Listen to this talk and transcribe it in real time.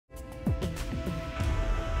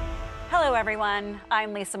Hello everyone,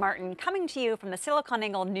 I'm Lisa Martin, coming to you from the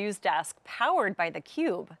SiliconANGLE news desk powered by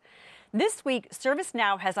theCUBE. This week,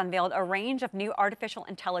 ServiceNow has unveiled a range of new artificial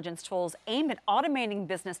intelligence tools aimed at automating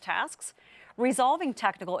business tasks, resolving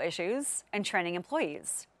technical issues, and training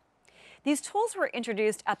employees. These tools were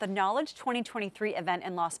introduced at the Knowledge 2023 event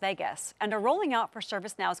in Las Vegas and are rolling out for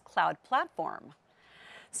ServiceNow's cloud platform.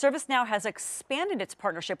 ServiceNow has expanded its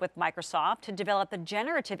partnership with Microsoft to develop the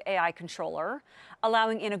generative AI controller,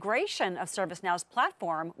 allowing integration of ServiceNow's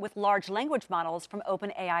platform with large language models from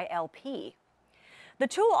OpenAI LP. The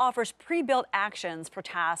tool offers pre-built actions for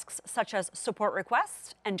tasks such as support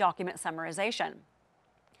requests and document summarization.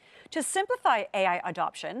 To simplify AI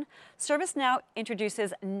adoption, ServiceNow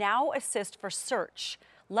introduces Now Assist for Search,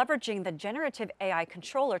 leveraging the generative AI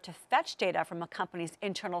controller to fetch data from a company's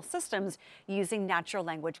internal systems using natural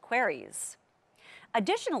language queries.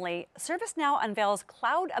 Additionally, ServiceNow unveils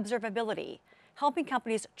Cloud Observability, helping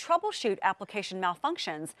companies troubleshoot application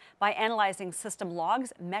malfunctions by analyzing system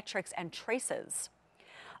logs, metrics, and traces.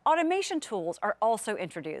 Automation tools are also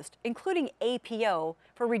introduced, including APO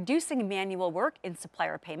for reducing manual work in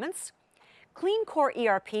supplier payments, Clean Core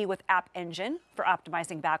ERP with App Engine for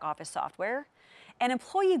optimizing back-office software, and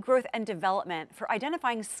employee growth and development for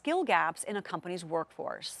identifying skill gaps in a company's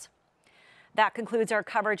workforce. That concludes our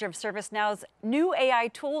coverage of ServiceNow's new AI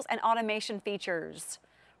tools and automation features.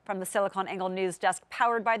 From the SiliconANGLE news desk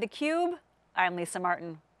powered by theCUBE, I'm Lisa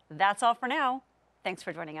Martin. That's all for now. Thanks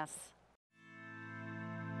for joining us.